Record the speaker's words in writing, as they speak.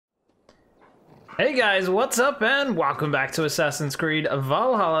Hey guys, what's up and welcome back to Assassin's Creed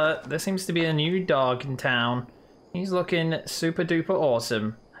Valhalla. There seems to be a new dog in town. He's looking super duper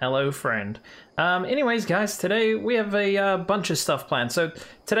awesome. Hello friend. Anyways guys, today we have a bunch of stuff planned. So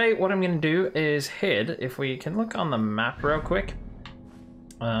today what I'm going to do is head, if we can look on the map real quick.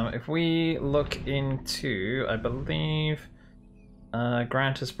 If we look into, I believe,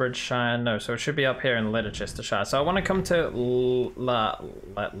 Grantisbridge Shire, no, so it should be up here in Leicestershire Shire. So I want to come to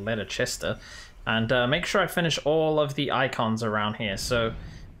Leicestershire and make sure I finish all of the icons around here. So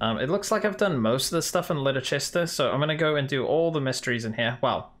it looks like I've done most of the stuff in Leicestershire, so I'm going to go and do all the mysteries in here.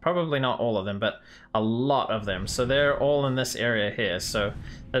 Well, probably not all of them, but a lot of them. So they're all in this area here. So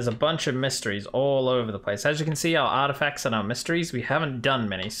there's a bunch of mysteries all over the place. As you can see, our artifacts and our mysteries, we haven't done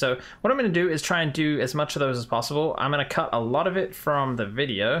many. So what I'm going to do is try and do as much of those as possible. I'm going to cut a lot of it from the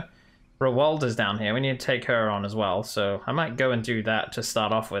video. Rowalda's down here. We need to take her on as well. So I might go and do that to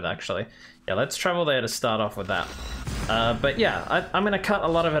start off with, actually. Yeah, let's travel there to start off with that. But yeah, I'm going to cut a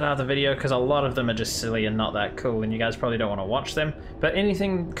lot of it out of the video because a lot of them are just silly and not that cool, and you guys probably don't want to watch them. But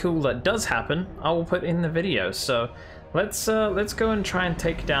anything cool that does happen, I will put in the video. So let's go and try and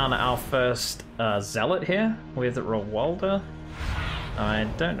take down our first zealot here with Rowalda. I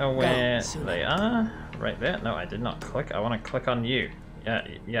don't know where they are. Right there. No, I did not click. I want to click on you.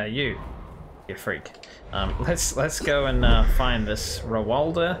 Yeah, you freak. Let's go and find this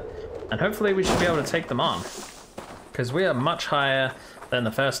Rowalda, and hopefully we should be able to take them on, because we are much higher than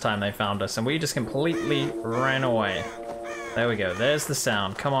the first time they found us, and we just completely ran away. There we go. There's the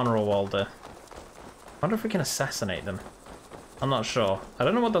sound. Come on, Rowalda. Wonder if we can assassinate them. I'm not sure. I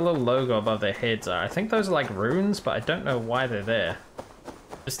don't know what the little logo above their heads are. I think those are like runes, but I don't know why they're there.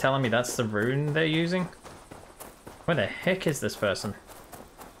 Just telling me that's the rune they're using. Where the heck is this person?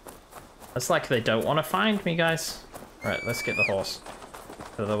 It's like they don't want to find me, guys. Right, let's get the horse.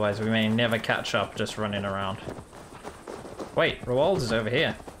 Otherwise we may never catch up just running around. Wait, Rowalda's over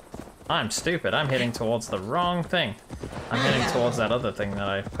here. I'm stupid. I'm heading towards the wrong thing. I'm heading towards that other thing that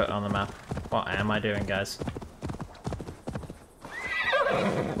I put on the map. What am I doing, guys?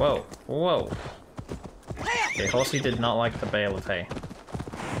 Whoa, whoa. Okay, horsey did not like the bale of hay.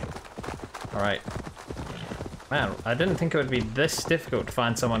 Alright. Man, I didn't think it would be this difficult to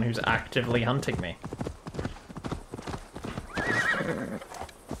find someone who's actively hunting me.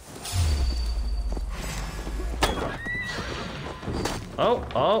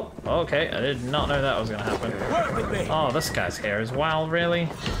 Oh, okay. I did not know that was going to happen. Oh, this guy's hair is wild, really?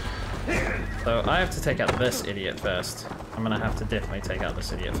 So I have to take out this idiot first. I'm going to have to definitely take out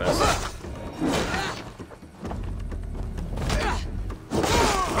this idiot first.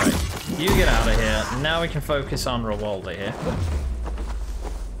 Alright, you get out of here. Now we can focus on Rowalda here.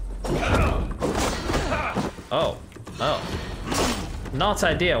 Oh. Not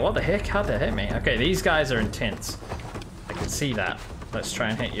ideal. What the heck? How'd they hit me? Okay, these guys are intense. I can see that. Let's try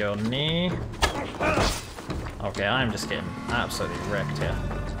and hit your knee. Okay, I'm just getting absolutely wrecked here.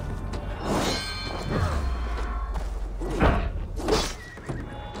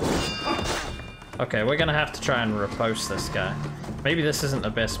 Okay, we're gonna have to try and repulse this guy. Maybe this isn't the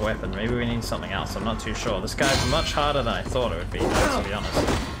best weapon. Maybe we need something else. I'm not too sure. This guy's much harder than I thought it would be, to be honest.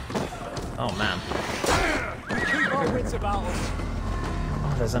 Oh, man.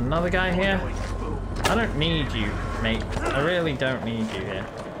 Oh, there's another guy here. I don't need you, mate. I really don't need you here.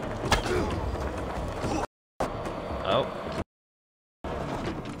 Oh.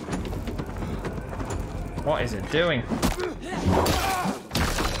 What is it doing?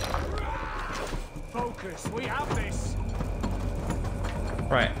 Focus, we have this.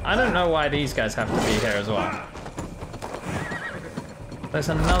 Right, I don't know why these guys have to be here as well. There's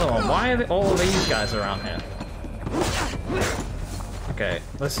another one. Why are all of these guys around here? Okay,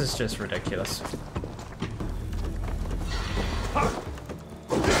 this is just ridiculous.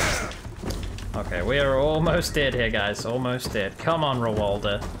 Okay, we are almost dead here, guys. Almost dead. Come on,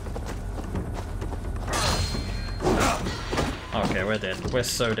 Rowalda. Okay, we're dead. We're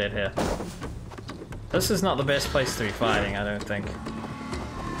so dead here. This is not the best place to be fighting, I don't think.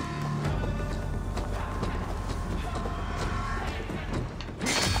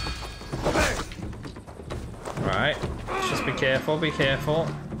 Alright. Just be careful, be careful.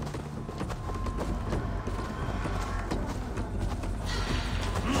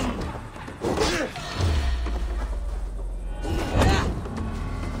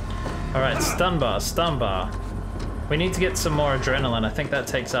 Alright, stun bar. We need to get some more adrenaline. I think that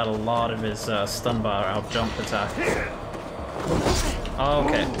takes out a lot of his stun bar, our jump attack. Oh,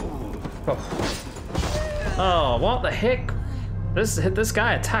 okay. Oh, what the heck? This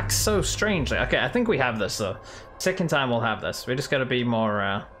guy attacks so strangely. Okay, I think we have this though. Second time we'll have this. We just gotta be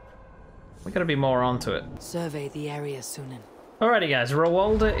more We gotta be more onto it. Survey the area, Sunan. Alrighty guys,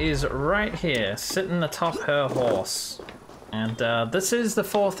 Rowalda is right here, sitting atop her horse. And this is the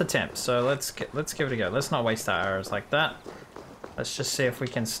 4th attempt, so let's give it a go. Let's not waste our arrows like that. Let's just see if we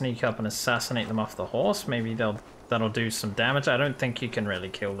can sneak up and assassinate them off the horse. Maybe that'll do some damage. I don't think you can really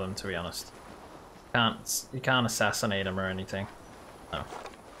kill them, to be honest. You can't assassinate them or anything. No.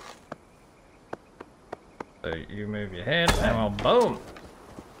 So you move your head, and well, boom!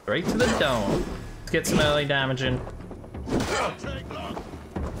 Straight to the dome. Let's get some early damage in.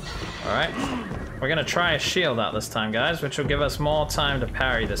 Alright. We're gonna try a shield out this time, guys, which will give us more time to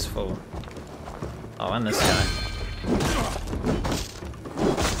parry this fool. Oh, and this guy.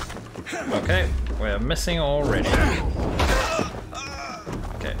 Okay, we're missing already.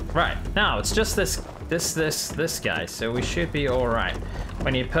 Okay, right. Now, it's just this guy, so we should be alright.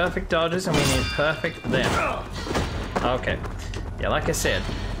 We need perfect dodges and we need perfect them. Okay. Yeah, like I said.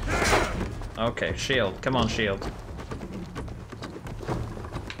 Okay, shield. Come on, shield.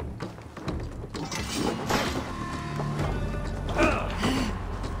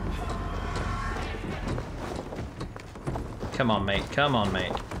 Come on, mate. Come on,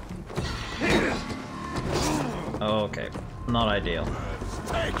 mate. Okay. Not ideal.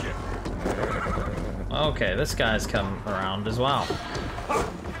 Okay, this guy's come around as well.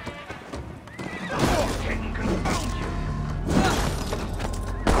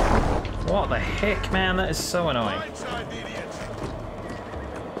 What the heck, man? That is so annoying.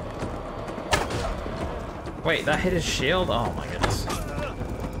 Wait, that hit his shield? Oh my goodness.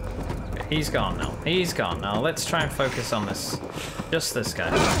 Okay, he's gone now. He's gone now. Let's try and focus on this. Just this guy.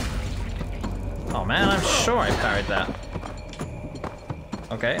 Oh man, I'm sure I parried that.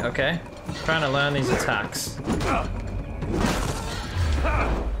 Okay, okay. Trying to learn these attacks.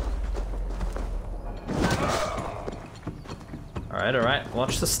 Alright, alright.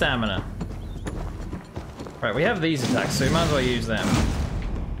 Watch the stamina. Right, we have these attacks, so we might as well use them.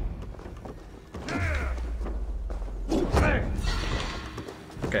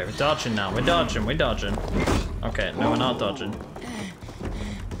 Okay, we're dodging now. We're dodging, we're dodging. Okay, no, we're not dodging.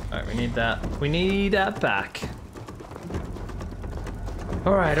 Alright, we need that. We need that back.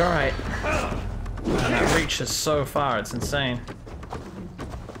 Alright, alright. And that reaches so far, it's insane.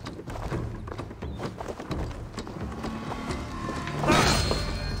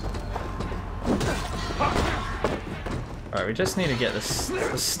 Alright, we just need to get the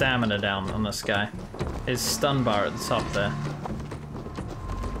stamina down on this guy. His stun bar at the top there.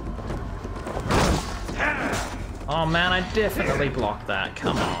 Oh man, I definitely blocked that.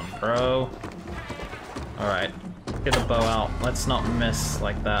 Come on, bro. Alright, get the bow out. Let's not miss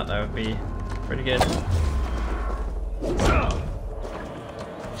like that. That would be pretty good.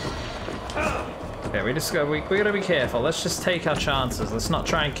 Okay, we gotta be careful. Let's just take our chances. Let's not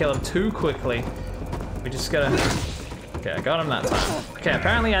try and kill him too quickly. We just gotta... Okay, I got him that time. Okay,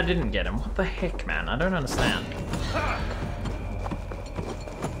 apparently I didn't get him. What the heck, man? I don't understand.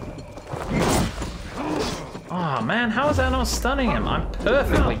 Oh man, how is that not stunning him? I'm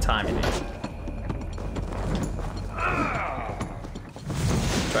perfectly timing it.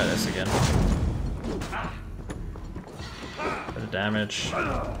 Try this again. Bit of damage.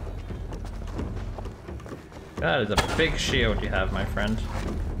 That is a big shield you have, my friend.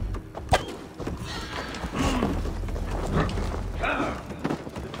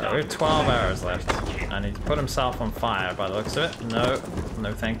 Right, we have 12 hours left. And he's put himself on fire by the looks of it. No,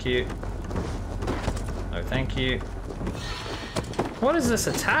 no thank you. No thank you. What is this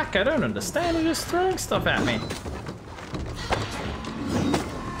attack? I don't understand. He's just throwing stuff at me.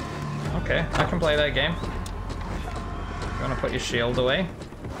 Okay, I can play that game. You wanna put your shield away?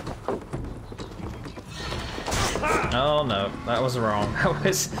 Oh no, that was wrong.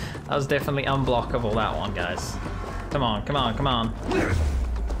 That was definitely unblockable, that one, guys. Come on, come on, come on.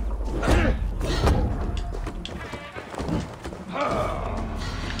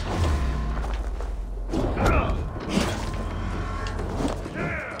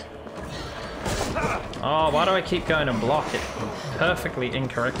 Oh, why do I keep going and block it? Perfectly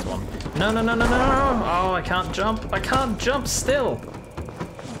incorrect one. No, no, no, no, no, no! Oh, I can't jump. I can't jump still.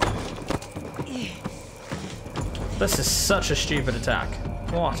 This is such a stupid attack.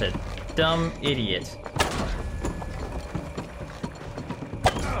 What a dumb idiot.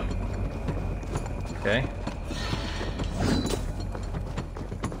 Okay.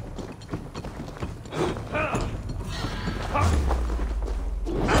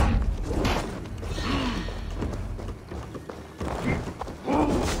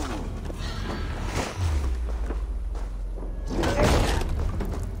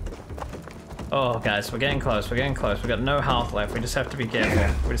 Oh guys. We're getting close. We're getting close. We've got no health left. We just have to be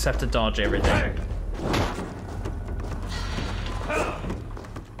careful. We just have to dodge everything.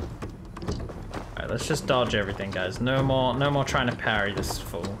 Alright, let's just dodge everything, guys. No more trying to parry this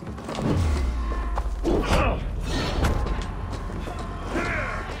fool.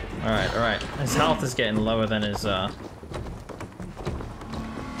 Alright. His health is getting lower than his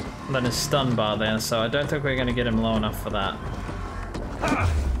stun bar there, so I don't think we're gonna get him low enough for that.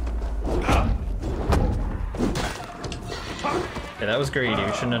 Yeah, that was greedy.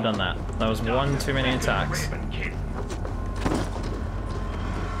 We shouldn't have done that. That was one too many attacks.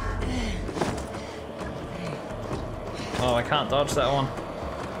 Oh, I can't dodge that one.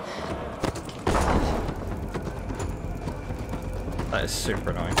 That is super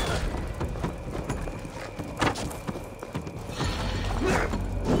annoying.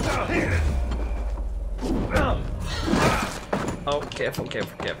 Oh, careful.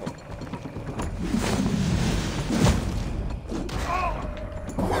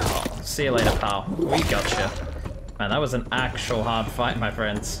 Oh, see you later, pal. We gotcha. Man, that was an actual hard fight, my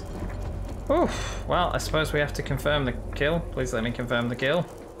friends. Oof. Well, I suppose we have to confirm the kill. Please let me confirm the kill.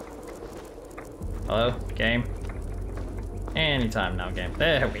 Hello, game. Anytime now, game.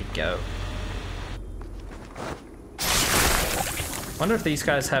 There we go. Wonder if these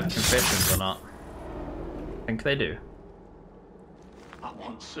guys have confessions or not. I think they do. I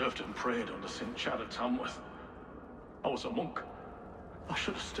once served and prayed under St. Chad of Tamworth. I was a monk. I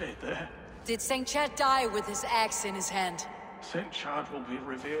should have stayed there. Did St. Chad die with his axe in his hand? St. Chad will be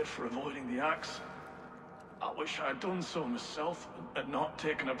revered for avoiding the axe. I wish I had done so myself and not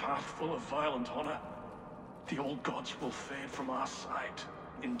taken a path full of violent honor. The old gods will fade from our sight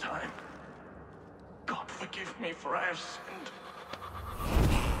in time. God forgive me, for I have sinned.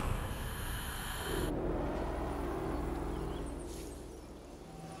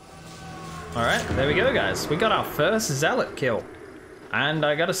 Alright, there we go, guys. We got our first Zealot kill. And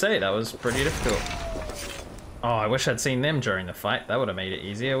I gotta say, that was pretty difficult. Oh, I wish I'd seen them during the fight. That would have made it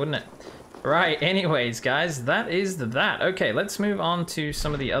easier, wouldn't it? Right, anyways, guys, that is that. Okay, let's move on to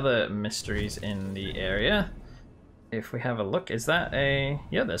some of the other mysteries in the area. If we have a look, is that a...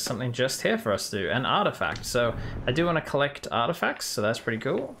 Yeah, there's something just here for us to do. An artifact. So, I do want to collect artifacts, so that's pretty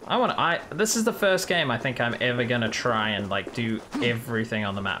cool. This is the first game I think I'm ever gonna try and, like, do everything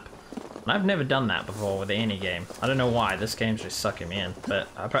on the map. And I've never done that before with any game. I don't know why, this game's just sucking me in. But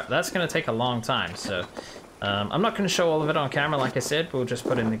that's gonna take a long time, so... I'm not going to show all of it on camera, like I said. We'll just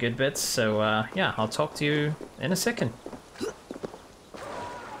put in the good bits. So, yeah, I'll talk to you in a second.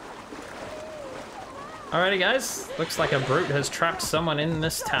 Alrighty, guys. Looks like a brute has trapped someone in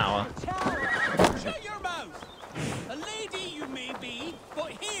this tower. Shut your mouth! A lady you may be,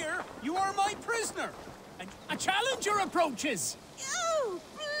 but here you are my prisoner. And a challenger approaches. Oh,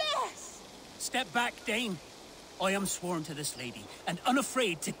 bless! Step back, Dane. I am sworn to this lady, and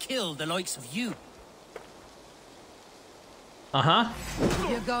unafraid to kill the likes of you. Uh-huh. If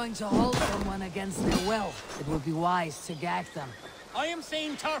you're going to hold someone against their will, it would be wise to gag them. I am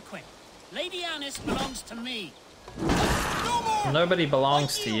Thane Tarquin. Lady Annis belongs to me. No more! Nobody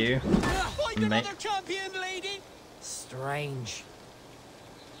belongs to you. Fight another champion, lady! Strange.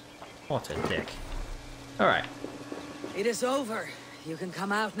 What a dick. Alright. It is over. You can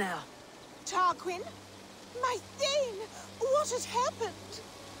come out now. Tarquin? My Thane! What has happened?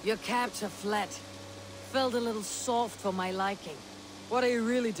 Your captor fled. Felt a little soft for my liking. What are you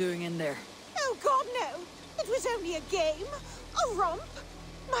really doing in there? Oh God, no! It was only a game. A romp.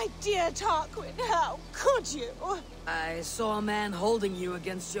 My dear Tarquin, how could you? I saw a man holding you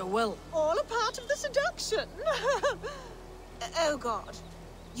against your will. All a part of the seduction. Oh God.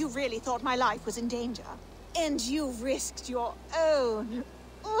 You really thought my life was in danger. And you risked your own.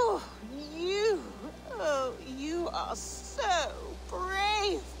 Oh, you are so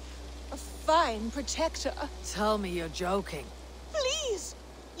brave. A fine protector. Tell me you're joking. Please,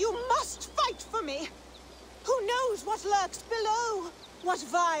 you must fight for me. Who knows what lurks below? What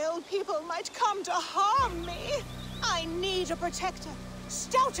vile people might come to harm me? I need a protector,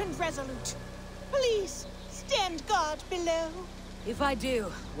 stout and resolute. Please, stand guard below. If I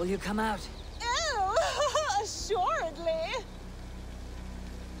do, will you come out? Oh, assuredly.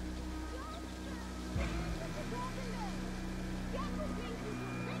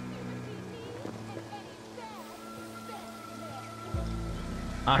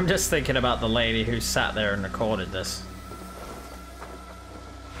 I'm just thinking about the lady who sat there and recorded this.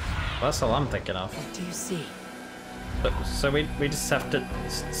 That's all I'm thinking of. What do you see? So we just have to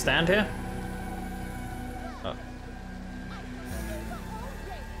stand here? Oh.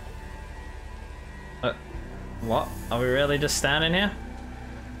 What? Are we really just standing here?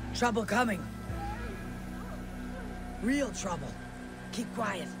 Trouble coming. Real trouble. Keep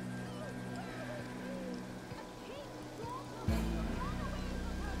quiet.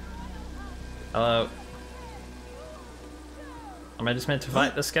 Hello. Am I just meant to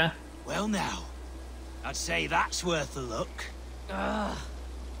fight this guy? Well now, I'd say that's worth a look. Hey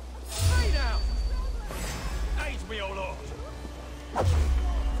now! Aid me, O Lord!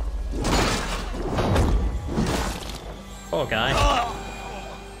 Poor guy.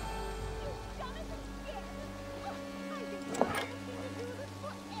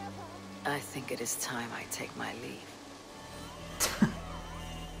 I think it is time I take my leave.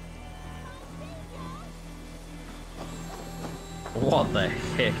 What the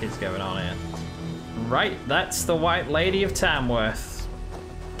heck is going on here? Right, that's the White Lady of Tamworth.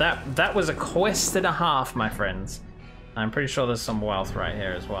 That was a quest and a half, my friends. I'm pretty sure there's some wealth right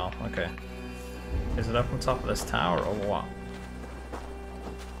here as well. Okay. Is it up on top of this tower or what?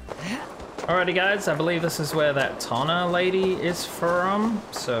 Alrighty guys, I believe this is where that Tonna lady is from.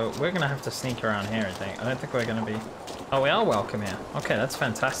 So we're gonna have to sneak around here, I think. I don't think we're gonna be... Oh, we are welcome here. Okay, that's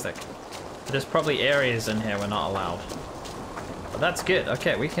fantastic. There's probably areas in here we're not allowed. But that's good.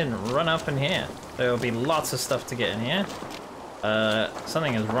 Okay, we can run up in here. There will be lots of stuff to get in here.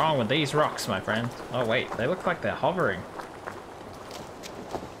 Something is wrong with these rocks, my friend. Oh wait, they look like they're hovering.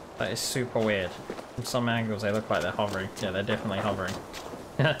 That is super weird. From some angles they look like they're hovering. Yeah, they're definitely hovering.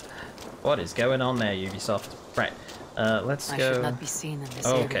 What is going on there, Ubisoft? Right, let's go... I should not be seen in this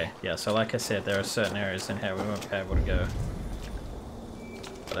oh, area. okay, yeah, so like I said, there are certain areas in here we won't be able to go.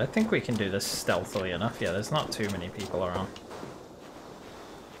 But I think we can do this stealthily enough. Yeah, there's not too many people around.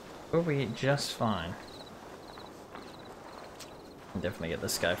 We'll be just fine. Can definitely get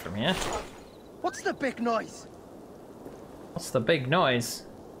this guy from here. What's the big noise? What's the big noise?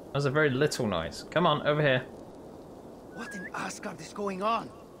 That was a very little noise. Come on, over here. What in Asgard is going on?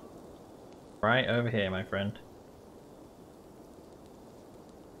 Right over here, my friend.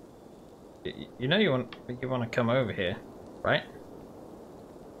 You know you want to come over here, right?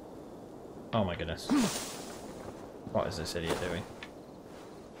 Oh my goodness. What is this idiot doing?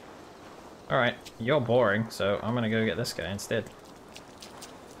 Alright, you're boring, so I'm gonna go get this guy instead.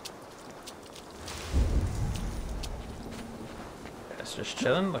 It's just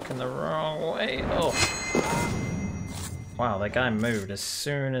chilling, looking the wrong way. Oh! Wow, that guy moved as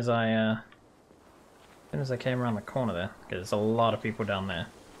soon as I came around the corner there. Okay, there's a lot of people down there.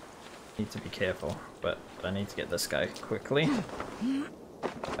 Need to be careful, but I need to get this guy quickly.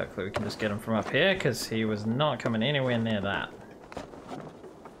 Hopefully we can just get him from up here, because he was not coming anywhere near that.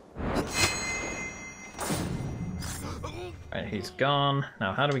 Right, he's gone.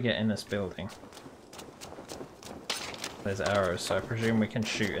 Now, how do we get in this building? There's arrows, so I presume we can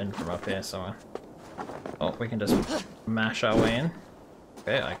shoot in from up here somewhere. Oh, we can just mash our way in.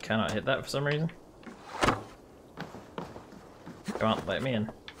 Okay, I cannot hit that for some reason. Come on, let me in.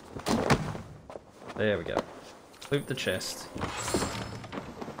 There we go. Loot the chest.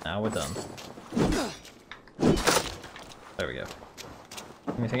 Now we're done. There we go.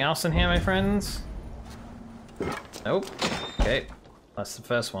 Anything else in here, my friends? Nope. Okay, that's the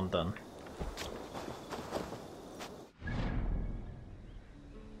first one done.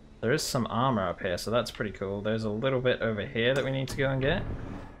 There is some armor up here, so that's pretty cool. There's a little bit over here that we need to go and get.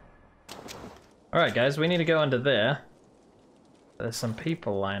 Alright guys, we need to go under there. There's some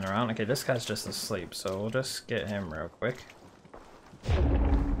people lying around. Okay, this guy's just asleep, so we'll just get him real quick.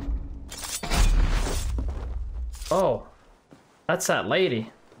 Oh, that's that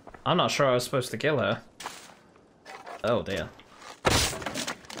lady. I'm not sure I was supposed to kill her. Oh dear.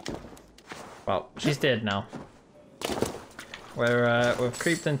 Well, she's dead now. We've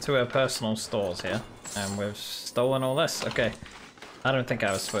creeped into her personal stores here, and we've stolen all this. Okay, I don't think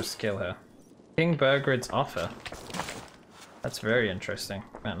I was supposed to kill her. King Burgred's offer. That's very interesting.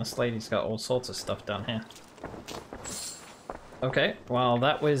 Man, this lady's got all sorts of stuff down here. Okay, well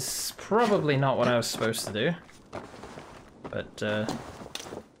that was probably not what I was supposed to do. But,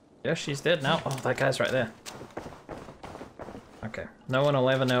 yeah, she's dead now. Oh, that guy's right there. Okay, no one will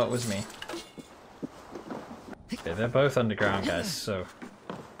ever know it was me. Okay, they're both underground, guys, so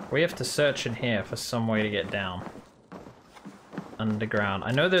we have to search in here for some way to get down. Underground.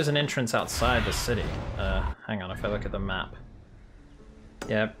 I know there's an entrance outside the city. Hang on, if I look at the map.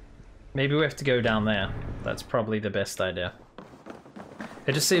 Yeah, maybe we have to go down there. That's probably the best idea.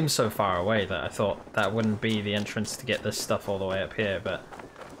 It just seems so far away that I thought that wouldn't be the entrance to get this stuff all the way up here, but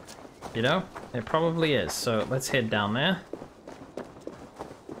you know, it probably is. So let's head down there.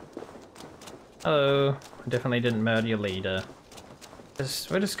 Hello. Definitely didn't murder your leader.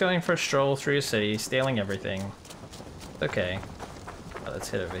 We're just going for a stroll through your city, stealing everything. Okay. Let's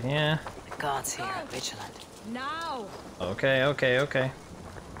head over here. The gods here are vigilant. Now. Okay, okay, okay.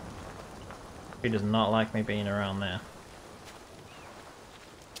 He does not like me being around there.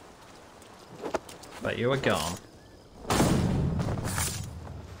 But you are gone.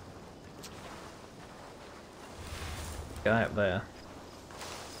 Guy up there.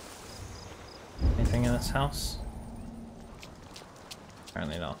 Anything in this house?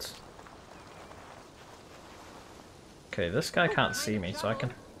 Apparently not. Okay, this guy can't see me, so I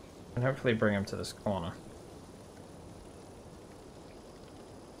can hopefully bring him to this corner.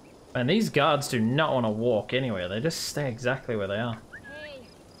 And these guards do not want to walk anywhere, they just stay exactly where they are. Hey,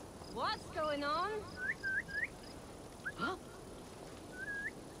 what's going on?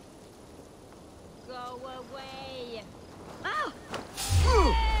 Go away. Ah!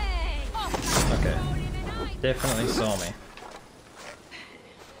 Hey! Okay, definitely saw me.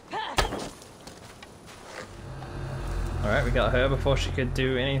 Alright, we got her before she could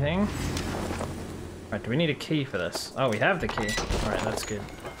do anything. Alright, do we need a key for this? Oh, we have the key. Alright, that's good.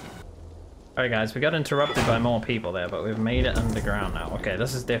 Alright guys, we got interrupted by more people there, but we've made it underground now. Okay,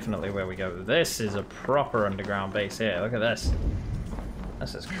 this is definitely where we go. This is a proper underground base here. Look at this.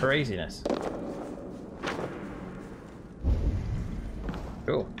 This is craziness.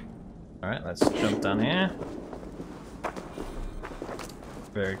 Cool. Alright, let's jump down here.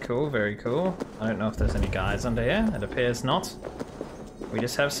 Very cool, very cool. I don't know if there's any guys under here. It appears not. We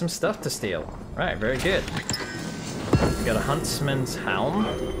just have some stuff to steal. Right, very good. We got a huntsman's helm.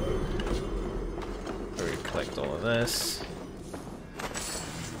 We collect all of this.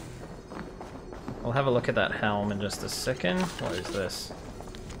 We'll have a look at that helm in just a second. What is this?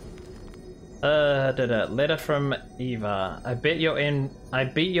 Letter from Eva. I beat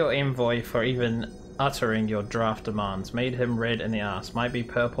your envoy for even uttering your draft demands. Made him red in the ass. Might be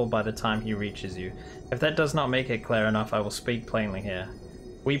purple by the time he reaches you. If that does not make it clear enough, I will speak plainly here.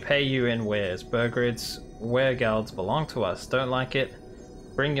 We pay you in wares. Burgrids, weregelds belong to us. Don't like it?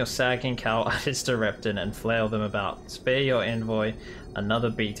 Bring your sagging cowardice to Repton and flail them about. Spare your envoy another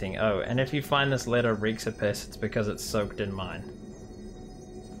beating. Oh, and if you find this letter reeks of piss, it's because it's soaked in mine.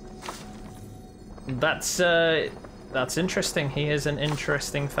 That's interesting. He is an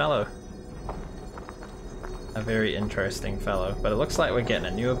interesting fellow. A very interesting fellow. But it looks like we're getting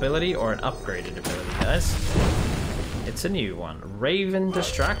a new ability or an upgraded ability, guys. It's a new one. Raven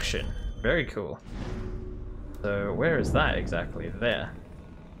Distraction. Very cool. So where is that exactly? There.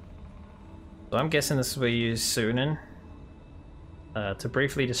 So I'm guessing this will be used soon to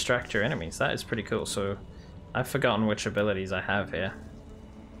briefly distract your enemies. That is pretty cool. So I've forgotten which abilities I have here.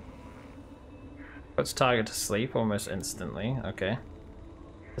 Puts target to sleep almost instantly. Okay.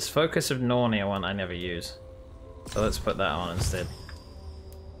 This Focus of Narnia one I never use. So let's put that on instead.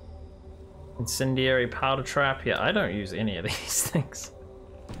 Incendiary Powder Trap. Yeah, I don't use any of these things.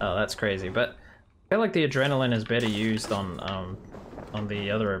 Oh, that's crazy. But I feel like the Adrenaline is better used on the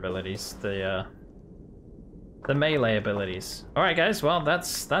other abilities. The melee abilities. Alright guys, well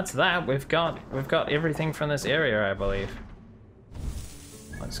that's that. We've got everything from this area, I believe.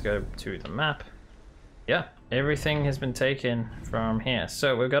 Let's go to the map. Yeah, everything has been taken from here.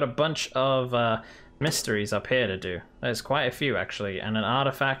 So we've got a bunch of mysteries up here to do. There's quite a few actually, and an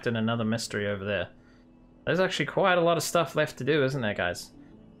artifact and another mystery over there. There's actually quite a lot of stuff left to do, isn't there, guys?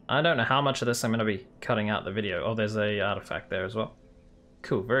 I don't know how much of this I'm going to be cutting out the video. Oh, there's a artifact there as well.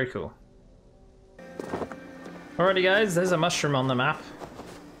 Cool, very cool. Alrighty guys, there's a mushroom on the map.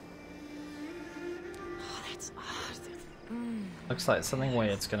 Oh, that's odd. Looks like something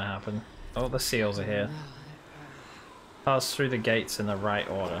weird's gonna happen. Oh, the seals are here. Pass through the gates in the right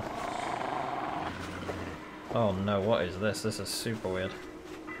order. Oh no, what is this? This is super weird.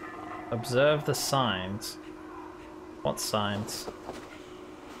 Observe the signs. What signs?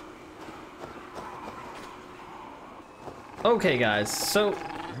 Okay guys, so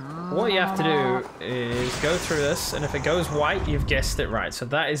what you have to do is go through this, and if it goes white, you've guessed it right. So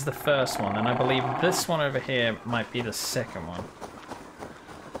that is the first one, and I believe this one over here might be the second one.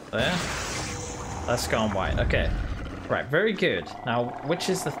 There? That's gone white. Okay. Right, very good. Now, which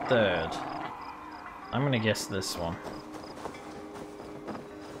is the third? I'm gonna guess this one.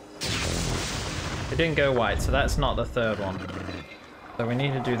 It didn't go white, so that's not the third one. So we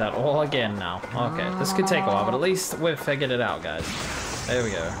need to do that all again now. Okay, this could take a while, but at least we've figured it out, guys. There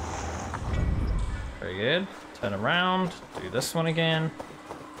we go. Very good. Turn around. Do this one again.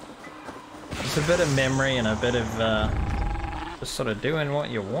 Just a bit of memory and a bit of just sort of doing what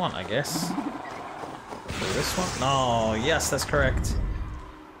you want, I guess. Do this one. Oh, yes, that's correct.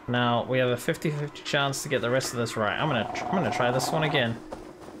 Now we have a 50-50 chance to get the rest of this right. I'm gonna try this one again.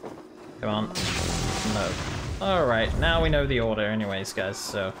 Come on. No. All right. Now we know the order, anyways, guys.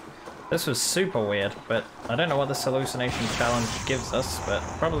 So This was super weird, but I don't know what this hallucination challenge gives us, but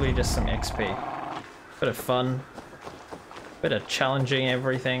probably just some XP. Bit of fun. Bit of challenging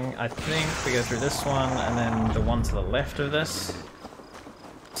everything. I think we go through this one, and then the one to the left of this.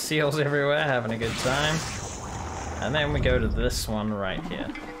 Seals everywhere, having a good time. And then we go to this one right here.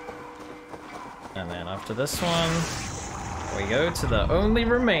 And then after this one, we go to the only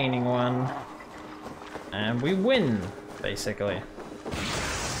remaining one. And we win, basically.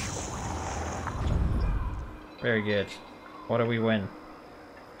 Very good. What do we win?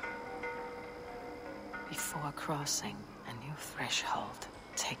 Before crossing a new threshold,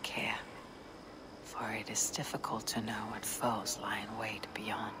 take care. For it is difficult to know what foes lie in wait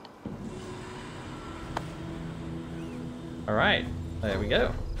beyond. Alright, there we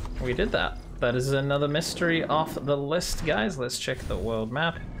go. We did that. That is another mystery off the list, guys. Let's check the world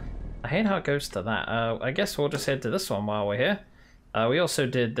map. I hate how it goes to that. I guess we'll just head to this one while we're here. We also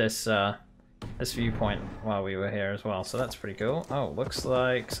did this this viewpoint while we were here as well, so that's pretty cool. Oh, looks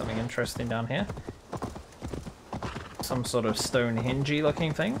like something interesting down here. Some sort of Stonehenge-y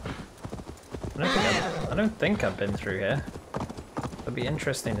looking thing. I don't think I've been through here. It'll be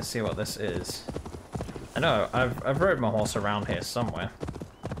interesting to see what this is. I know I've rode my horse around here somewhere.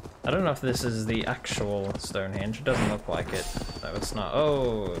 I don't know if this is the actual Stonehenge. It doesn't look like it. No, it's not.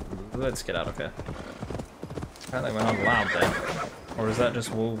 Oh, let's get out of here. Apparently we're not allowed there. Or is that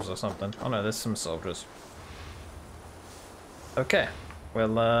just wolves or something? Oh no, there's some soldiers. Okay,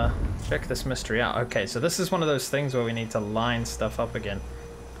 we'll check this mystery out. Okay, so this is one of those things where we need to line stuff up again.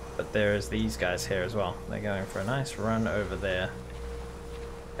 But there's these guys here as well. They're going for a nice run over there.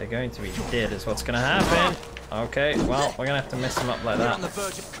 They're going to be dead is what's going to happen. Okay, well, we're going to have to mess them up like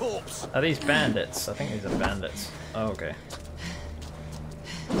that. Are these bandits? I think these are bandits. Oh, okay.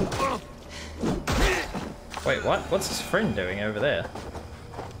 Wait, what? What's his friend doing over there?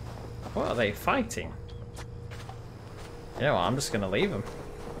 What are they fighting? You know what, I'm just going to leave them.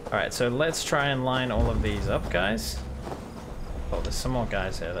 Alright, so let's try and line all of these up, guys. Oh, there's some more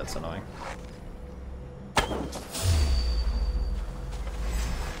guys here, that's annoying.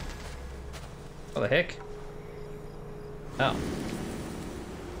 What the heck? Oh.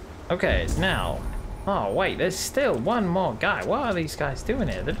 Okay, now. Oh, wait, there's still one more guy. What are these guys doing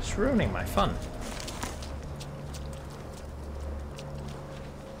here? They're just ruining my fun.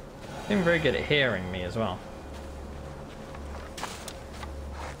 They're very good at hearing me as well.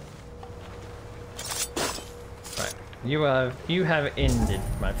 Right, you have ended,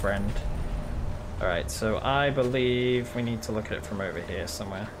 my friend. Alright, so I believe we need to look at it from over here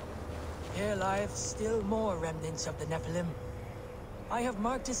somewhere. Here lieth still more remnants of the Nephilim. I have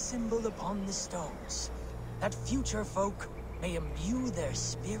marked a symbol upon the stones, that future folk may imbue their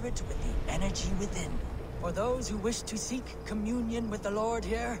spirit with the energy within. For those who wish to seek communion with the Lord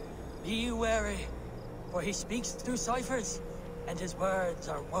here, be wary, for he speaks through ciphers, and his words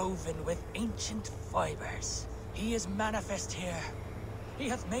are woven with ancient fibers. He is manifest here. He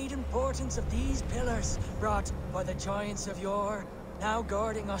hath made importance of these pillars, brought by the giants of yore, now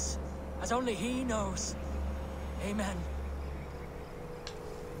guarding us, as only he knows. Amen.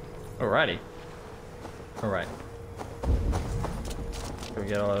 Alrighty. Alright. Can we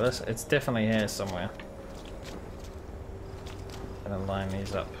get all of this? It's definitely here somewhere. Gonna line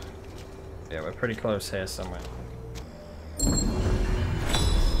these up. Yeah, we're pretty close here somewhere.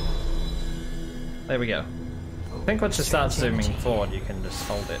 There we go. I think once you start zooming forward, you can just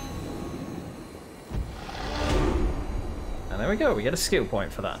hold it. And there we go, we get a skill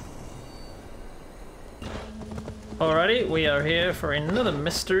point for that. Alrighty, we are here for another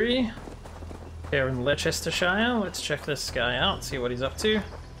mystery here in Leicestershire. Let's check this guy out, see what he's up to.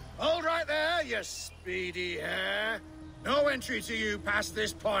 Hold right there, you speedy hare. No entry to you past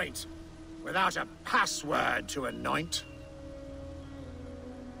this point, without a password to anoint.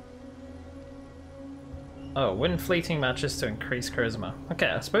 Oh, win fleeting matches to increase charisma. Okay,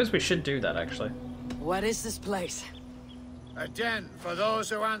 I suppose we should do that, actually. What is this place? A den for those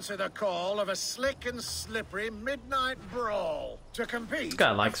who answer the call of a slick and slippery midnight brawl. To compete, This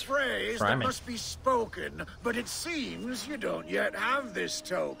guy likes a phrase that rhyming. must be spoken, but it seems you don't yet have this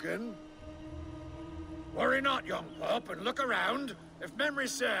token. Worry not, young pup, and look around. If memory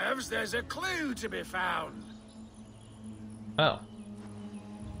serves, there's a clue to be found. Oh.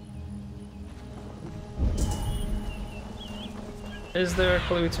 Is there a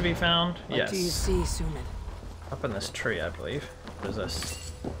clue to be found? What do you see, Suman? Up in this tree, I believe. There's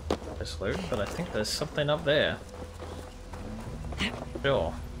this loot, but I think there's something up there.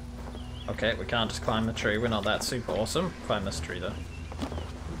 Sure. Okay, we can't just climb the tree. We're not that super awesome. Climb this tree, though.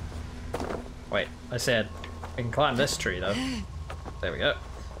 Wait, I said we can climb this tree, though. There we go.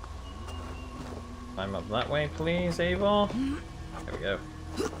 Climb up that way, please, Eivor. There we go.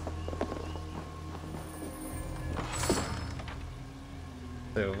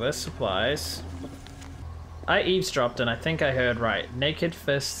 Silver supplies. I eavesdropped and I think I heard right. Naked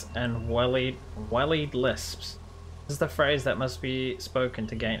fists and wellied lisps. This is the phrase that must be spoken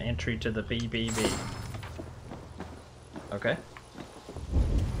to gain entry to the BBB. Okay.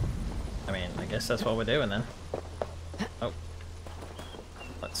 I mean, I guess that's what we're doing then. Oh.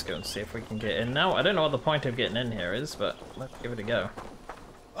 Let's go and see if we can get in now. I don't know what the point of getting in here is, but let's give it a go.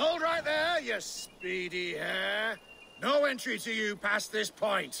 Hold right there, you speedy hare. No entry to you past this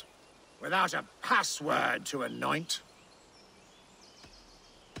point, without a password to anoint.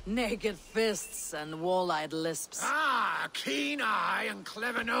 Naked fists and wall-eyed lisps. Ah, keen eye and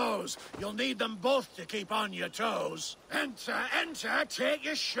clever nose. You'll need them both to keep on your toes. Enter, enter, take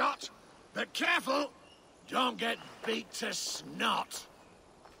your shot. But careful, don't get beat to snot.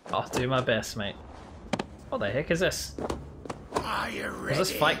 I'll do my best, mate. What the heck is this? Are you ready? Is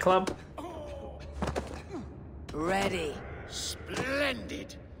this Fight Club? Ready.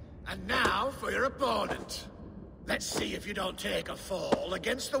 Splendid. And now for your opponent. Let's see if you don't take a fall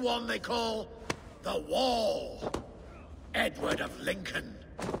against the one they call the Wall. Edward of Lincoln.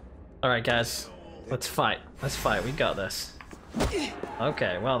 Alright, guys. Let's fight. Let's fight. We got this.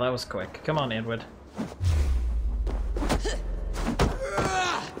 Okay, well, that was quick. Come on, Edward.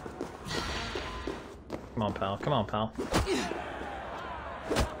 Come on, pal. Come on, pal.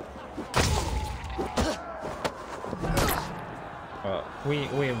 Well,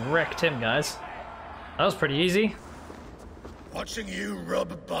 we wrecked him, guys. That was pretty easy. Watching you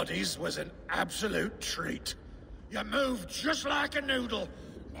rub bodies was an absolute treat. You moved just like a noodle.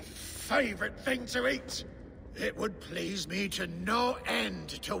 My favorite thing to eat. It would please me to no end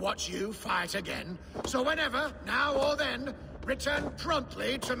to watch you fight again. So whenever, now or then, return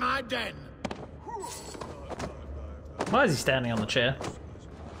promptly to my den. Why is he standing on the chair?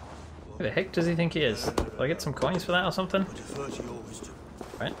 Who the heck does he think he is? Do I get some coins for that or something?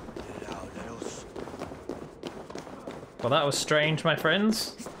 Right. Well, that was strange, my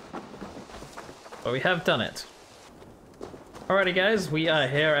friends. But we have done it. Alrighty, guys, we are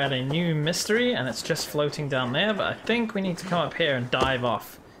here at a new mystery, and it's just floating down there, but I think we need to come up here and dive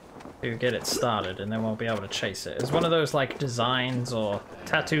off to get it started, and then we'll be able to chase it. It's one of those, like, designs, or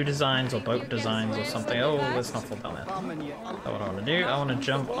tattoo designs, or boat designs, or something. Oh, let's not fall down there. That's what I want to do. I want to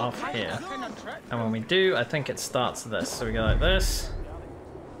jump off here. And when we do, I think it starts this. So we go like this.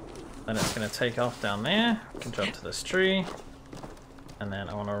 Then it's going to take off down there. We can jump to this tree. And then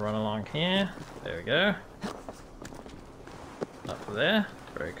I want to run along here. There we go. Up there.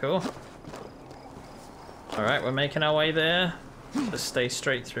 Very cool. Alright, we're making our way there. Just stay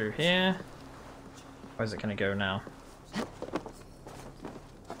straight through here. Where's it going to go now?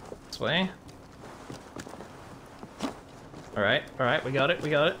 This way. Alright, alright, we got it,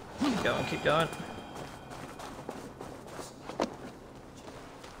 we got it. Keep going, keep going.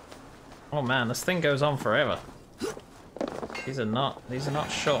 Oh man, this thing goes on forever. These are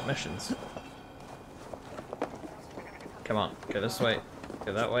not short missions. Come on, go this way,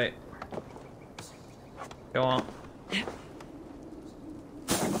 go that way. Go on.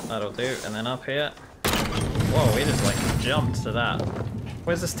 That'll do, and then up here. Whoa, we just like jumped to that.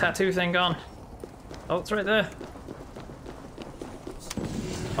 Where's this tattoo thing gone? Oh, it's right there.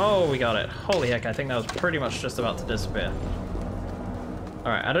 Oh, we got it. Holy heck, I think that was pretty much just about to disappear.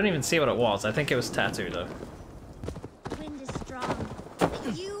 Alright, I don't even see what it was. I think it was tattoo, though. The wind is strong,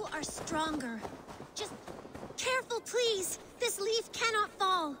 but you are stronger. Just careful, please. This leaf cannot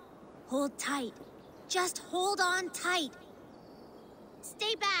fall. Hold tight. Just hold on tight.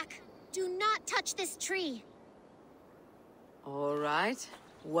 Stay back. Do not touch this tree. All right.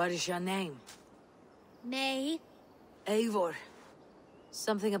 What is your name? May. Eivor.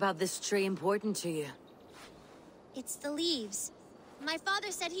 Something about this tree important to you? It's the leaves. My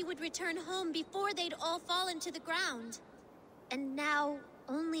father said he would return home before they'd all fallen to the ground. And now,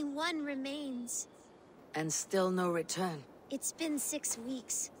 only one remains. And still no return? It's been 6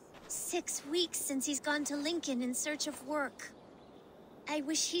 weeks. 6 weeks since he's gone to Lincoln in search of work. I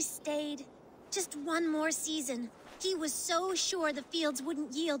wish he stayed. Just one more season. He was so sure the fields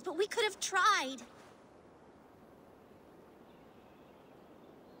wouldn't yield, but we could have tried.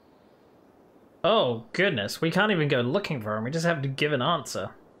 Oh, goodness. We can't even go looking for him. We just have to give an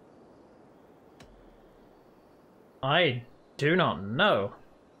answer. I do not know.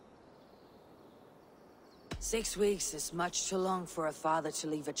 6 weeks is much too long for a father to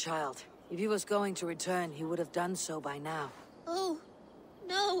leave a child. If he was going to return, he would have done so by now. Oh,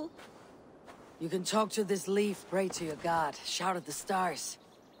 no. You can talk to this leaf, pray to your god, shout at the stars.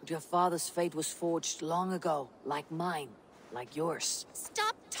 But your father's fate was forged long ago, like mine, like yours.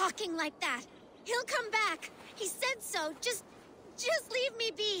 Stop talking like that. He'll come back. He said so. Just leave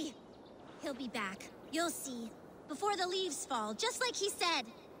me be. He'll be back. You'll see. Before the leaves fall, just like he said.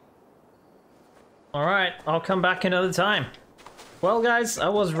 Alright, I'll come back another time. Well guys, I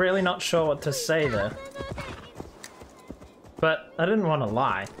was really not sure what to say there. But I didn't want to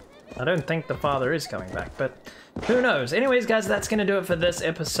lie. I don't think the father is coming back, but who knows? Anyways guys, that's going to do it for this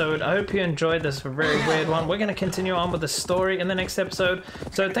episode. I hope you enjoyed this very weird one. We're going to continue on with the story in the next episode.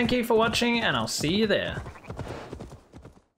 So thank you for watching, and I'll see you there.